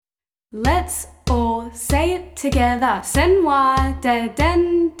Let's all say it together. Sen-wa de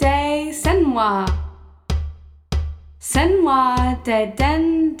den de sen-wa. Sen-wa de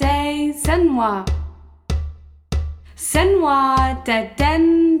den de sen-wa. Sen-wa de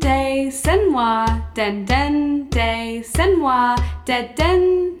den de sen-wa. Den den de sen-wa. De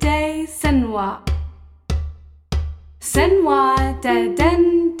den de sen-wa. Sen-wa de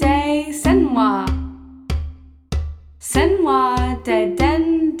den de sen-wa. Sen-wa de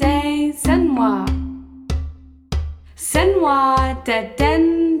den de sen-wa. Sen-wa de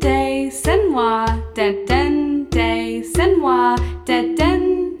den de sen-wa. De den de sen-wa. De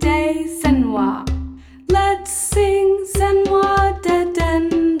den de sen-wa. Let's sing Sen-wa